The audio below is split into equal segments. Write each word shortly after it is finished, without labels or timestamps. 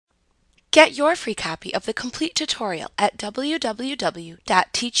Get your free copy of the complete tutorial at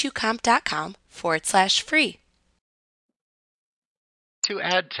www.teachucomp.com/free. To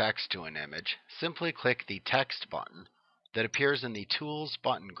add text to an image, simply click the Text button that appears in the Tools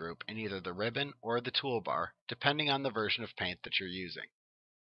button group in either the ribbon or the toolbar, depending on the version of Paint that you're using.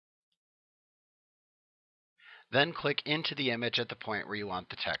 Then click into the image at the point where you want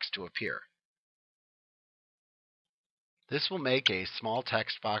the text to appear. This will make a small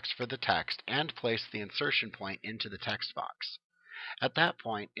text box for the text and place the insertion point into the text box. At that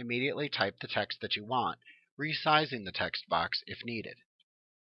point, immediately type the text that you want, resizing the text box if needed.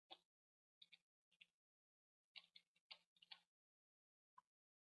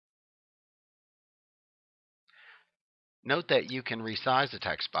 Note that you can resize the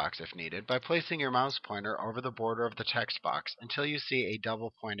text box if needed by placing your mouse pointer over the border of the text box until you see a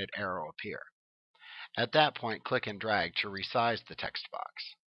double-pointed arrow appear. At that point, click and drag to resize the text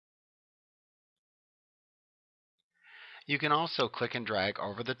box. You can also click and drag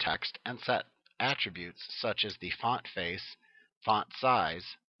over the text and set attributes such as the font face, font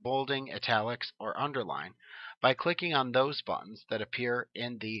size, bolding, italics, or underline by clicking on those buttons that appear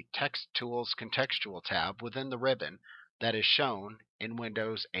in the Text Tools Contextual tab within the ribbon that is shown in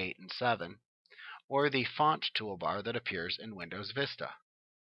Windows 8 and 7, or the Font toolbar that appears in Windows Vista.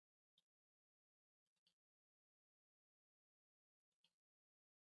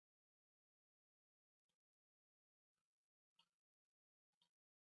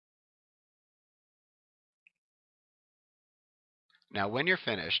 Now when you're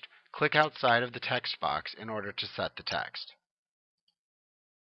finished, click outside of the text box in order to set the text.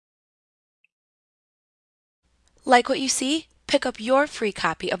 Like what you see? Pick up your free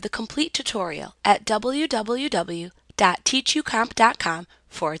copy of the complete tutorial at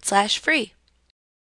www.teachucomp.com/free.